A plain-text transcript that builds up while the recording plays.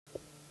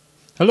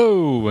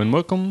Hello, and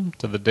welcome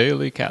to the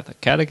Daily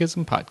Catholic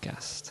Catechism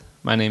Podcast.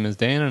 My name is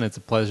Dan, and it's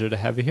a pleasure to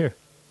have you here.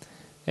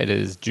 It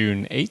is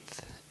June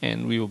 8th,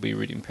 and we will be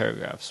reading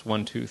paragraphs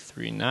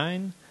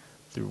 1239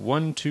 through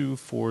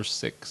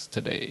 1246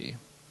 today.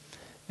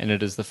 And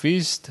it is the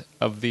feast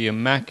of the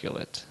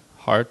Immaculate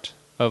Heart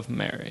of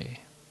Mary.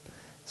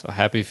 So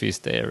happy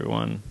feast day,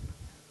 everyone.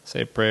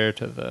 Say a prayer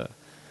to the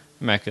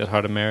Immaculate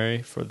Heart of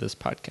Mary for this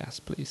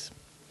podcast, please.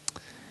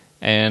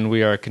 And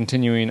we are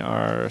continuing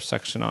our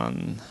section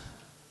on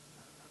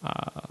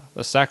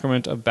the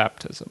sacrament of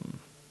baptism.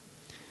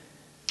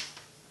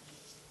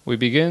 We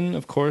begin,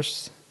 of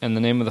course, in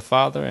the name of the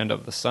Father, and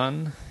of the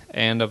Son,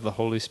 and of the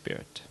Holy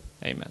Spirit.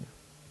 Amen.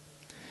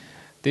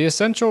 The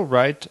essential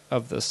rite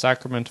of the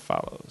sacrament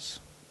follows.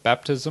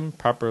 Baptism,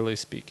 properly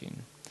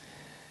speaking.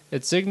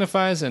 It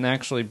signifies and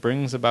actually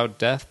brings about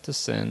death to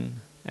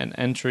sin and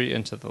entry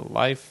into the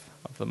life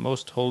of the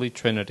Most Holy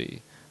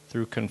Trinity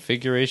through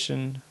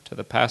configuration to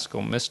the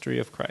paschal mystery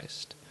of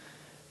Christ.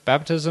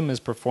 Baptism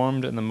is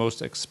performed in the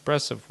most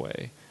expressive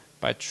way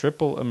by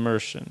triple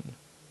immersion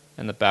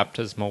in the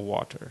baptismal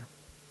water.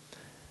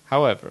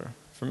 However,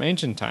 from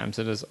ancient times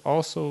it has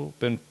also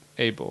been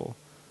able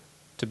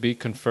to be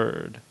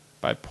conferred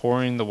by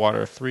pouring the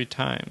water 3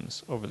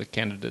 times over the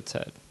candidate's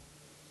head.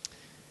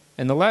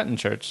 In the Latin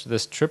Church,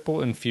 this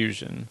triple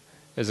infusion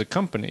is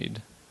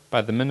accompanied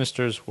by the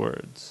minister's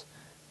words,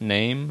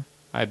 "Name,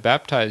 I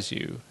baptize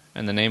you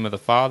in the name of the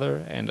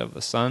Father, and of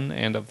the Son,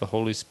 and of the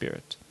Holy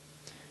Spirit."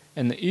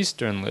 In the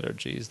Eastern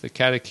liturgies, the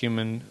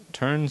catechumen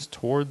turns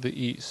toward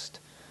the east,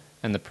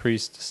 and the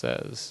priest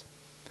says,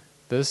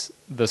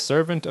 the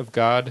servant of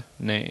God,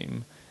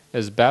 name,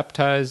 is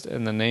baptized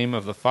in the name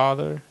of the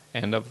Father,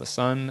 and of the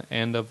Son,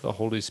 and of the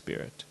Holy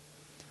Spirit.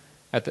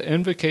 At the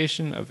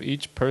invocation of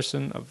each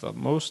person of the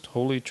Most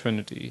Holy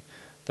Trinity,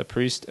 the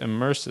priest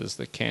immerses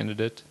the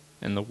candidate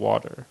in the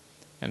water,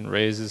 and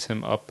raises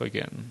him up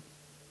again.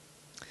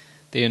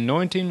 The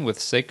anointing with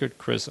sacred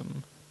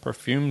chrism,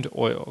 perfumed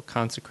oil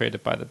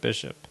consecrated by the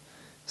bishop,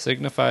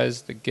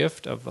 signifies the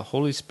gift of the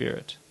Holy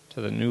Spirit to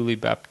the newly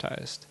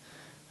baptized,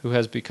 who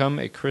has become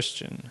a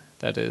Christian,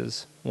 that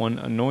is, one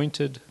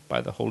anointed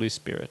by the Holy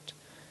Spirit,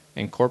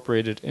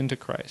 incorporated into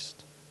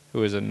Christ,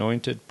 who is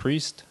anointed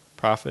priest,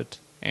 prophet,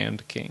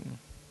 and king.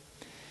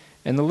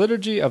 In the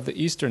liturgy of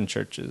the Eastern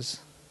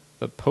churches,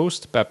 the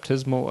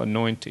post-baptismal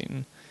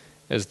anointing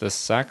is the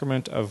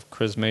sacrament of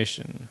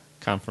chrismation,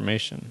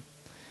 confirmation.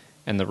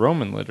 In the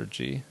Roman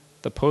liturgy,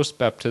 the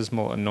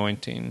post-baptismal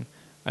anointing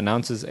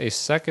announces a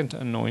second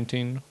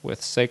anointing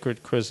with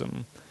sacred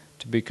chrism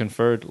to be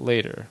conferred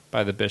later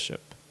by the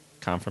bishop,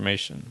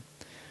 confirmation,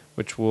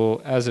 which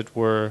will, as it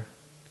were,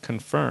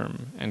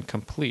 confirm and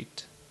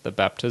complete the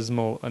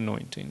baptismal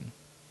anointing.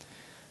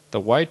 The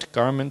white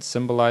garment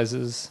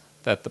symbolizes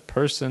that the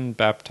person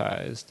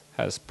baptized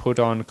has put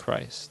on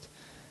Christ,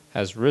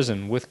 has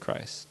risen with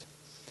Christ.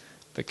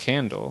 The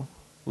candle,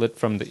 lit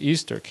from the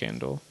Easter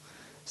candle,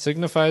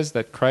 signifies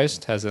that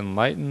Christ has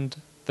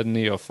enlightened the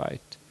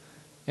neophyte.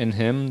 In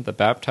him the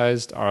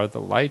baptized are the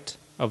light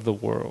of the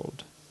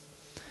world.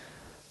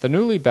 The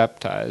newly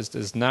baptized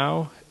is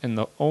now in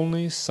the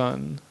only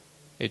Son,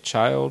 a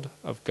child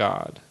of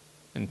God,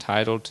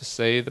 entitled to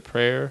say the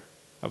prayer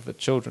of the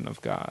children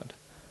of God,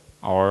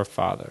 Our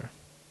Father.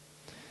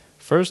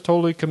 First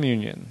Holy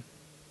Communion.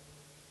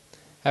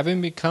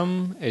 Having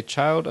become a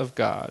child of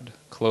God,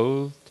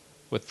 clothed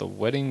with the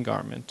wedding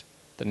garment,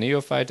 the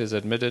neophyte is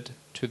admitted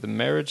to the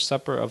marriage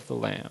supper of the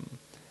Lamb,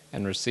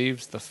 and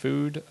receives the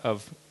food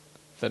of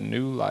the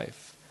new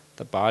life,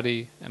 the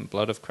body and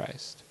blood of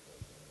Christ.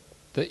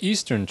 The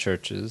Eastern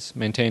churches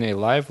maintain a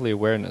lively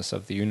awareness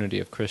of the unity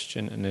of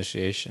Christian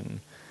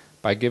initiation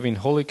by giving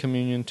Holy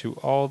Communion to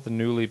all the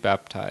newly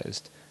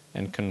baptized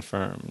and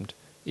confirmed,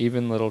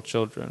 even little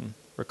children,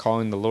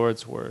 recalling the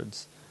Lord's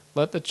words,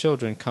 "Let the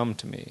children come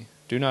to me,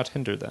 do not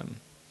hinder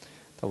them."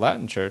 The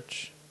Latin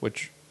Church,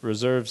 which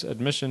reserves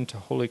admission to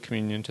Holy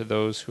Communion to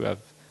those who have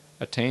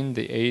attained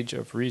the age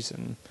of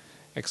reason,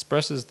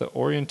 expresses the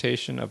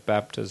orientation of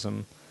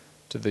baptism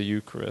to the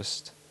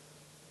Eucharist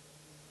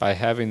by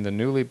having the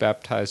newly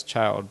baptized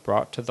child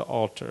brought to the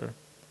altar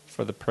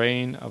for the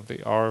praying of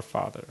the Our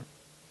Father.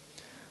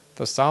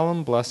 The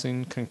solemn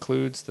blessing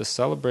concludes the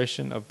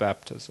celebration of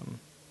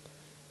baptism.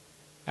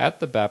 At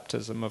the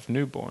baptism of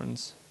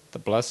newborns, the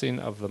blessing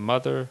of the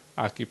mother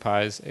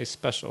occupies a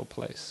special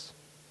place.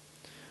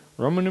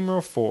 Roman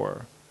numeral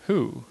 4.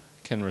 Who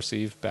can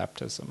receive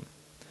baptism?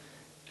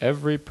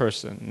 Every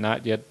person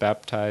not yet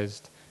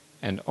baptized,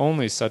 and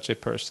only such a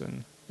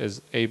person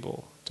is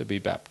able to be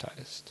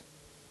baptized.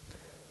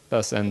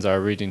 Thus ends our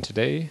reading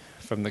today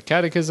from the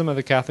Catechism of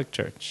the Catholic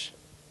Church.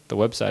 The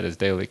website is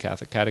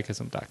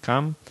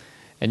dailycatholicatechism.com,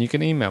 and you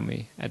can email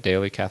me at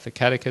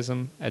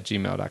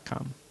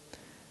dailycatholicatechism@gmail.com.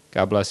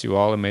 God bless you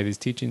all, and may these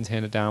teachings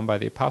handed down by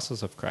the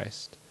apostles of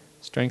Christ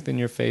strengthen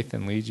your faith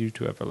and lead you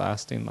to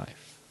everlasting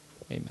life.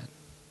 Amen.